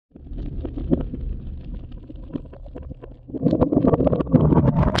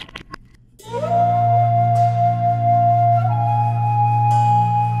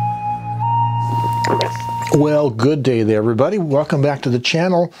Well, good day there, everybody. Welcome back to the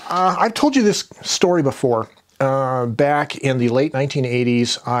channel. I've told you this story before. Back in the late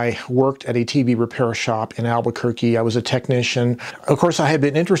 1980s, I worked at a TV repair shop in Albuquerque. I was a technician. Of course, I had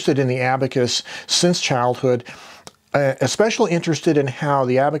been interested in the abacus since childhood, especially interested in how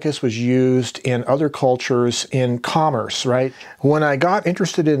the abacus was used in other cultures in commerce, right? When I got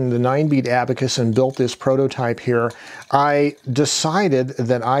interested in the 9-bead abacus and built this prototype here, I decided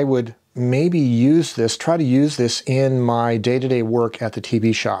that I would maybe try to use this in my day-to-day work at the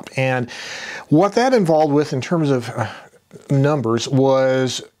TV shop. And what that involved with in terms of numbers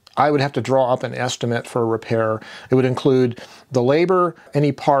was I would have to draw up an estimate for a repair. It would include the labor,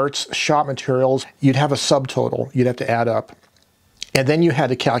 any parts, shop materials. You'd have a subtotal you'd have to add up. And then you had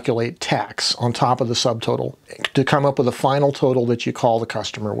to calculate tax on top of the subtotal to come up with a final total that you call the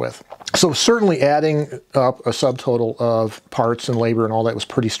customer with. So certainly adding up a subtotal of parts and labor and all that was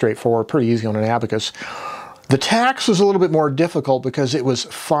pretty straightforward, pretty easy on an abacus. The tax was a little bit more difficult because it was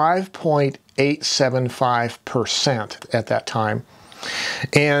 5.875% at that time.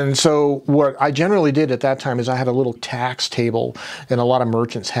 And so what I generally did at that time is I had a little tax table, and a lot of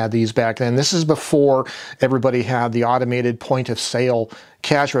merchants had these back then. This is before everybody had the automated point of sale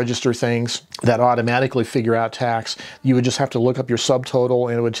cash register things that automatically figure out tax. You would just have to look up your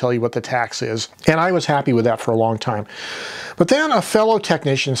subtotal and it would tell you what the tax is. And I was happy with that for a long time. But then a fellow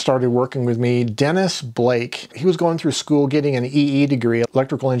technician started working with me, Dennis Blake. He was going through school getting an EE degree,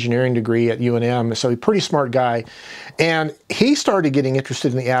 electrical engineering degree at UNM, so a pretty smart guy. And he started getting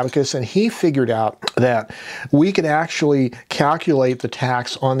interested in the abacus, and he figured out that we could actually calculate the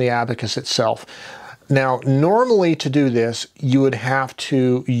tax on the abacus itself. Now, normally to do this, you would have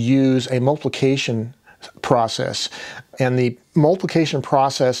to use a multiplication process. And the multiplication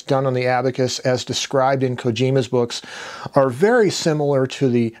process done on the abacus, as described in Kojima's books, are very similar to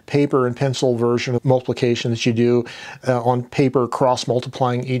the paper and pencil version of multiplication that you do on paper,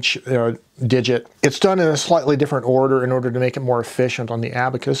 cross-multiplying each digit. It's done in a slightly different order in order to make it more efficient on the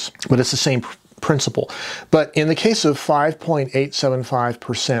abacus, but it's the same principle. But in the case of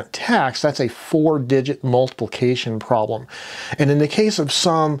 5.875% tax, that's a 4-digit multiplication problem. And in the case of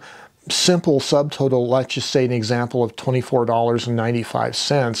some simple subtotal, let's just say an example of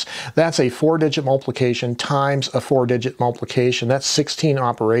 $24.95, that's a 4-digit multiplication times a 4-digit multiplication. That's 16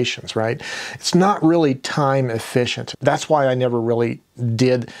 operations, right? It's not really time efficient. That's why I never really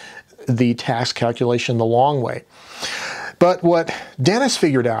did the tax calculation the long way. But what Dennis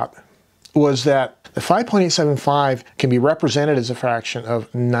figured out was that the 5.875 can be represented as a fraction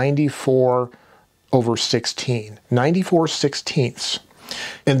of 94 over 16, 94 sixteenths.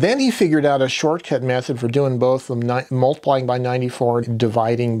 And then he figured out a shortcut method for doing both, multiplying by 94 and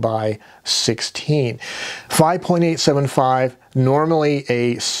dividing by 16. 5.875, normally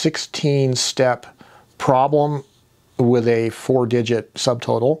a 16-step problem with a 4-digit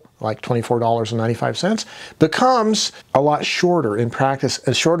subtotal, like $24.95, becomes a lot shorter in practice.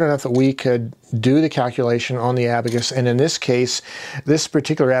 It's short enough that we could do the calculation on the abacus, and in this case, this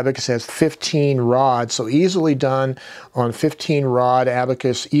particular abacus has 15 rods, so easily done on 15-rod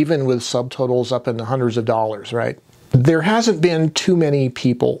abacus, even with subtotals up in the hundreds of dollars, right? There hasn't been too many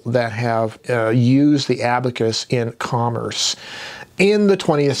people that have used the abacus in commerce in the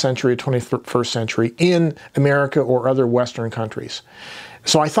 20th century, 21st century, in America or other Western countries.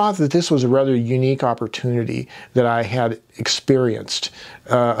 So I thought that this was a rather unique opportunity that I had experienced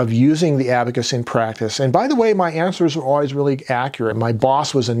of using the abacus in practice. And by the way, my answers were always really accurate. My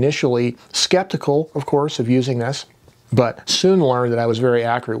boss was initially skeptical, of course, of using this, but soon learned that I was very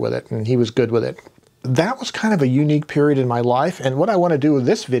accurate with it, and he was good with it. That was kind of a unique period in my life, and what I want to do with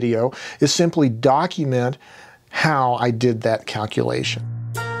this video is simply document how I did that calculation.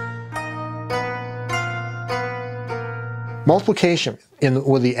 Multiplication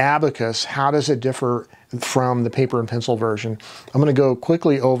with the abacus, how does it differ from the paper and pencil version? I'm going to go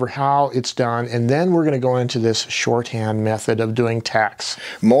quickly over how it's done, and then we're going to go into this shorthand method of doing tax.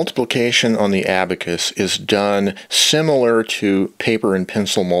 Multiplication on the abacus is done similar to paper and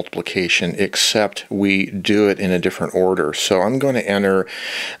pencil multiplication, except we do it in a different order. So I'm going to enter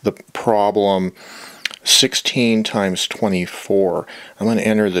the problem 16 times 24. I'm going to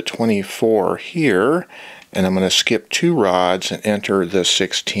enter the 24 here, and I'm going to skip 2 rods and enter the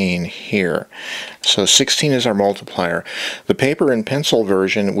 16 here. So 16 is our multiplier. The paper and pencil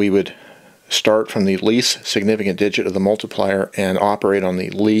version, we would start from the least significant digit of the multiplier and operate on the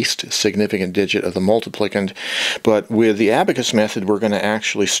least significant digit of the multiplicand. But with the abacus method, we're going to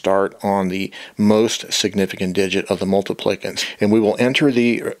actually start on the most significant digit of the multiplicand. And we will enter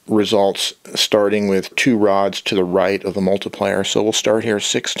the results starting with 2 rods to the right of the multiplier. So we'll start here.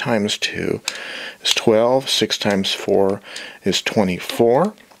 6 times 2 is 12. 6 times 4 is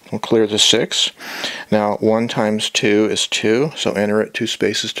 24. We'll clear the 6. Now 1 times 2 is 2, so enter it 2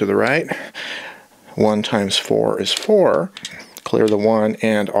 spaces to the right. 1 times 4 is 4. Clear the 1,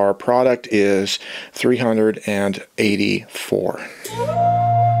 and our product is 384.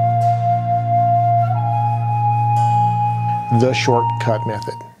 The shortcut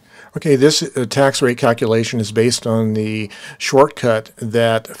method. Okay, this tax rate calculation is based on the shortcut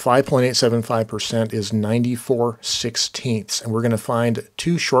that 5.875% is 94/16, and we're going to find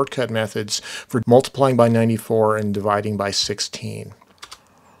 2 shortcut methods for multiplying by 94 and dividing by 16.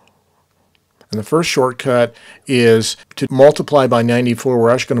 And the first shortcut is to multiply by 94. We're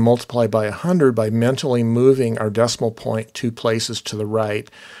actually going to multiply by 100 by mentally moving our decimal point 2 places to the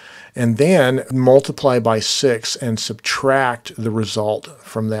right, and then multiply by 6 and subtract the result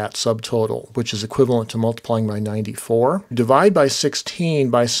from that subtotal, which is equivalent to multiplying by 94. Divide by 16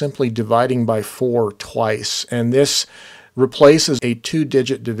 by simply dividing by 4 twice, and this replaces a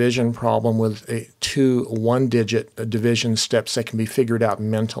 2-digit division problem with 2 1-digit division steps that can be figured out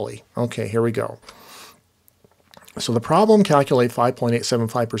mentally. Okay, here we go. So the problem, calculate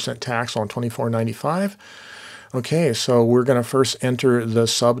 5.875% tax on $24.95. Okay, so we're going to first enter the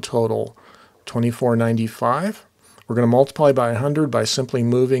subtotal, $24.95. We're going to multiply by 100 by simply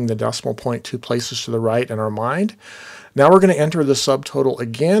moving the decimal point 2 places to the right in our mind. Now we're going to enter the subtotal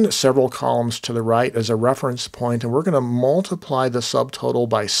again, several columns to the right as a reference point, and we're going to multiply the subtotal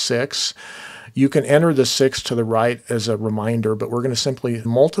by 6. You can enter the 6 to the right as a reminder, but we're going to simply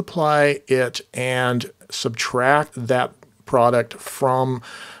multiply it and subtract that product from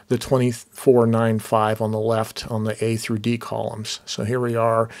the 24.95 on the left on the A through D columns. So here we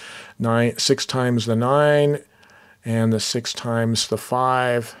are, 6 times the 9 and the 6 times the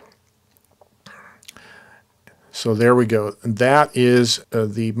 5. So there we go. That is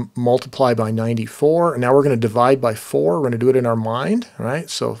the multiply by 94. Now we're going to divide by 4. We're going to do it in our mind, right?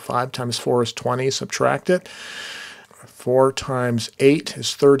 So 5 times 4 is 20. Subtract it. 4 times 8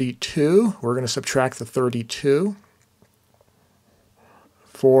 is 32. We're going to subtract the 32.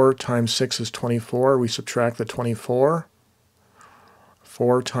 4 times 6 is 24. We subtract the 24.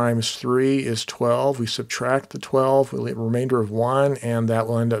 4 times 3 is 12. We subtract the 12. We leave a remainder of 1, and that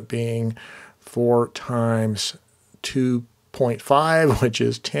will end up being 4 times 2.5, which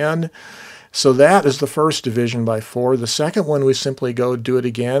is 10. So that is the first division by 4. The second one, we simply go do it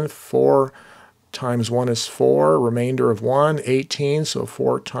again. 4 times 1 is 4, remainder of 1, 18. So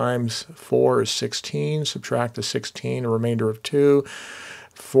 4 times 4 is 16. Subtract the 16, a remainder of 2.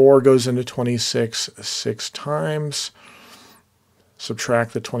 4 goes into 26 6 times.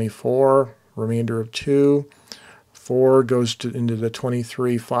 Subtract the 24, remainder of 2. 4 goes into the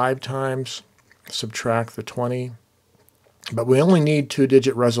 23 5 times. Subtract the 20. But we only need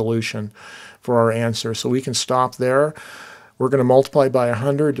 2-digit resolution for our answer, so we can stop there. We're going to multiply by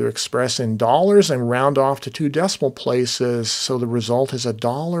 100 to express in dollars and round off to 2 decimal places, so the result is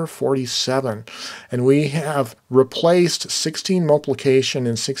 $1.47. And we have replaced 16 multiplication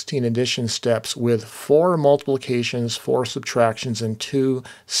and 16 addition steps with 4 multiplications, 4 subtractions, and 2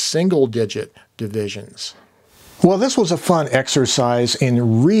 single-digit divisions. Well, this was a fun exercise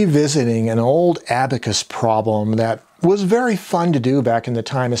in revisiting an old abacus problem that was very fun to do back in the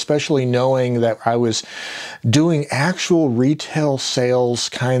time, especially knowing that I was doing actual retail sales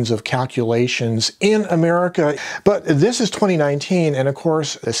kinds of calculations in America. But this is 2019, and of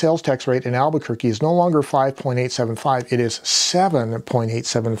course, the sales tax rate in Albuquerque is no longer 5.875, it is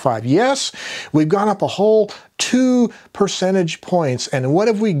 7.875. Yes, we've gone up a whole 2 percentage points. And what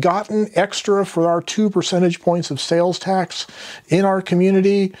have we gotten extra for our 2 percentage points of sales tax in our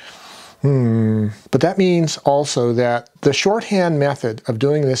community? But that means also that the shorthand method of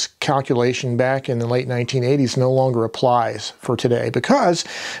doing this calculation back in the late 1980s no longer applies for today, because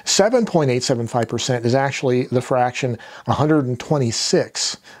 7.875% is actually the fraction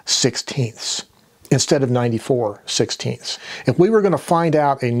 126/16 instead of 94/16. If we were going to find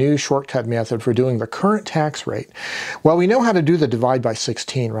out a new shortcut method for doing the current tax rate, well, we know how to do the divide by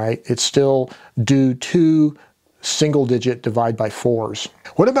 16, right? It's still do 2 single-digit divide by 4s.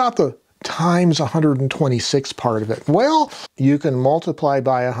 What about the times 126 part of it? Well, you can multiply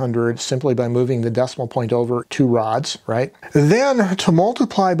by 100 simply by moving the decimal point over 2 rods, right? Then to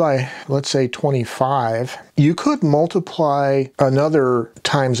multiply by, let's say, 25, you could multiply another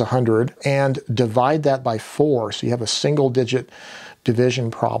times 100 and divide that by 4, so you have a single-digit division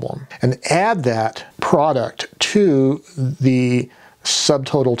problem, and add that product to the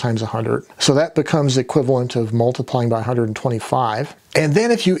subtotal times 100. So that becomes the equivalent of multiplying by 125. And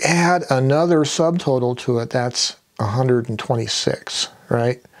then if you add another subtotal to it, that's 126,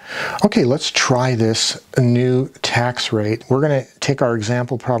 right? Okay, let's try this new tax rate. We're going to take our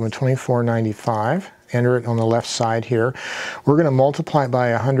example problem, $24.95. Enter it on the left side here. We're going to multiply it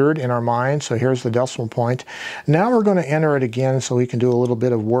by 100 in our mind, so here's the decimal point. Now we're going to enter it again so we can do a little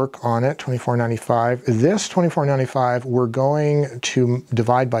bit of work on it, $24.95. This $24.95 we're going to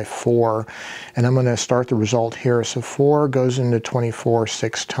divide by 4, and I'm going to start the result here. So 4 goes into 24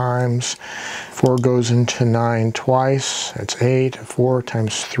 6 times, 4 goes into 9 twice, that's 8, 4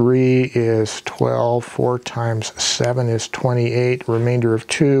 times 3 is 12, 4 times 7 is 28, remainder of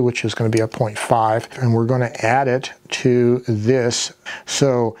 2, which is going to be a 0.5. And we're going to add it to this.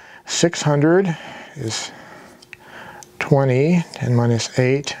 So 600 is 20, and minus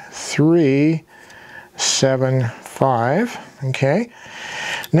 8, 3, 7, 5. Okay.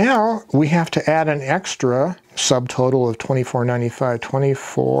 Now we have to add an extra subtotal of $24.95.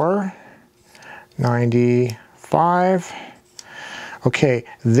 $24.95. Okay,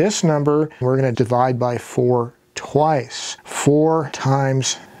 this number we're going to divide by 4 twice. 4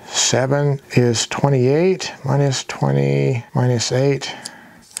 times 7 is 28, minus 20, minus 8.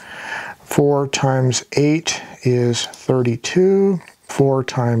 4 times 8 is 32. 4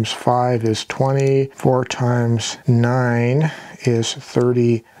 times 5 is 20. 4 times 9 is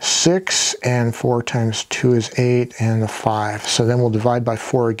 36, and 4 times 2 is 8, and a 5. So then we'll divide by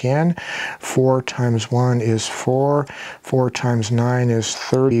 4 again. 4 times 1 is 4. 4 times 9 is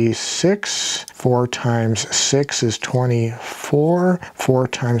 36. 4 times 6 is 24. 4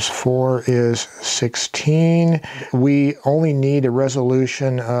 times 4 is 16. We only need a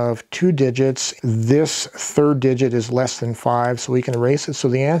resolution of 2 digits. This third digit is less than 5, so we can erase it. So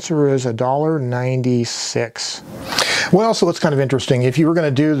the answer is $1.96. Well, so it's kind of interesting. If you were going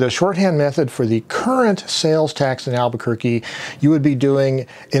to do the shorthand method for the current sales tax in Albuquerque, you would be doing,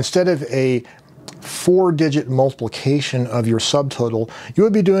 instead of a 4-digit multiplication of your subtotal, you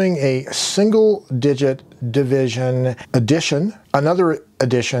would be doing a single-digit division addition, another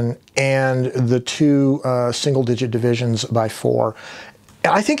addition, and the 2 single-digit divisions by 4.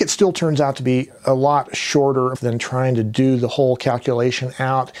 I think it still turns out to be a lot shorter than trying to do the whole calculation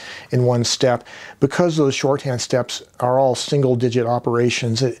out in one step, because those shorthand steps are all single-digit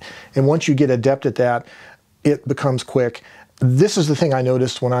operations. And once you get adept at that, it becomes quick. This is the thing I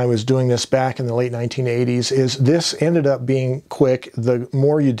noticed when I was doing this back in the late 1980s, is this ended up being quick. The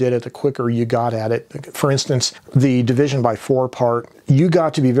more you did it, the quicker you got at it. For instance, the division by 4 part, you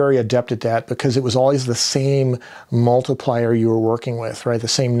got to be very adept at that because it was always the same multiplier you were working with, right? The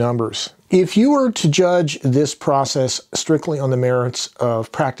same numbers. If you were to judge this process strictly on the merits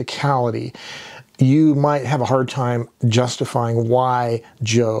of practicality, you might have a hard time justifying why,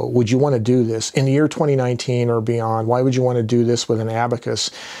 Joe, would you want to do this in the year 2019 or beyond? Why would you want to do this with an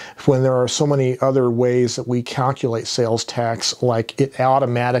abacus when there are so many other ways that we calculate sales tax, like it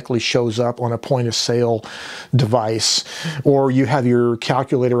automatically shows up on a point of sale device, or you have your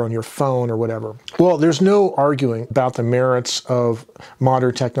calculator on your phone or whatever? Well, there's no arguing about the merits of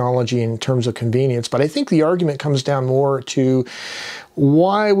modern technology in terms of convenience, but I think the argument comes down more to,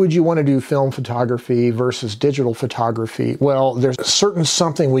 why would you want to do film photography versus digital photography? Well, there's a certain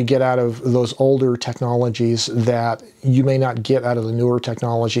something we get out of those older technologies that you may not get out of the newer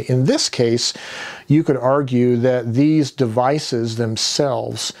technology. In this case, you could argue that these devices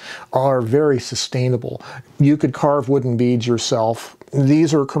themselves are very sustainable. You could carve wooden beads yourself.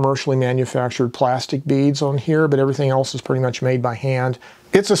 These are commercially manufactured plastic beads on here, but everything else is pretty much made by hand.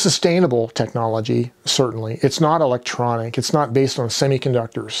 It's a sustainable technology, certainly. It's not electronic. It's not based on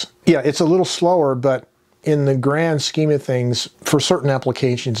semiconductors. Yeah, it's a little slower, but in the grand scheme of things, for certain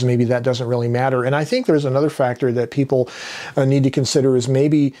applications, maybe that doesn't really matter. And I think there's another factor that people need to consider, is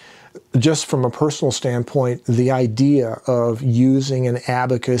maybe just from a personal standpoint, the idea of using an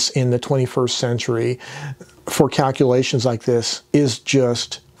abacus in the 21st century for calculations like this is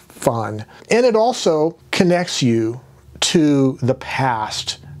just fun. And it also connects you to the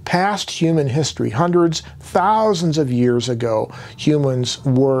past past human history, hundreds, thousands of years ago, humans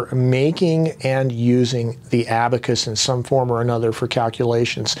were making and using the abacus in some form or another for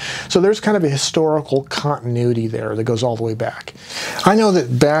calculations. So there's kind of a historical continuity there that goes all the way back. I know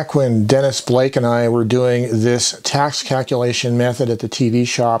that back when Dennis Blake and I were doing this tax calculation method at the TV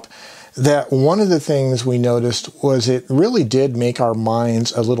shop, that one of the things we noticed was it really did make our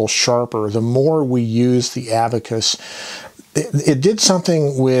minds a little sharper. The more we used the abacus, it did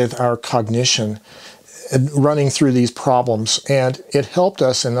something with our cognition running through these problems, and it helped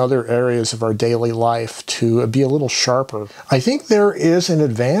us in other areas of our daily life to be a little sharper. I think there is an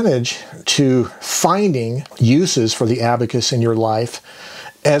advantage to finding uses for the abacus in your life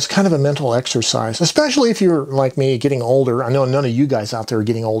as kind of a mental exercise, especially if you're like me, getting older. I know none of you guys out there are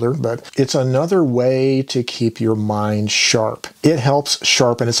getting older, but it's another way to keep your mind sharp. It helps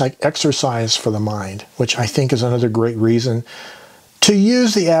sharpen. It's like exercise for the mind, which I think is another great reason to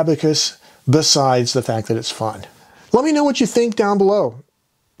use the abacus besides the fact that it's fun. Let me know what you think down below.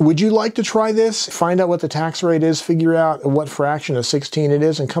 Would you like to try this? Find out what the tax rate is, figure out what fraction of 16 it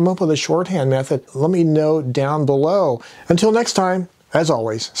is, and come up with a shorthand method? Let me know down below. Until next time, as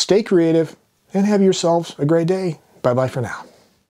always, stay creative and have yourselves a great day. Bye-bye for now.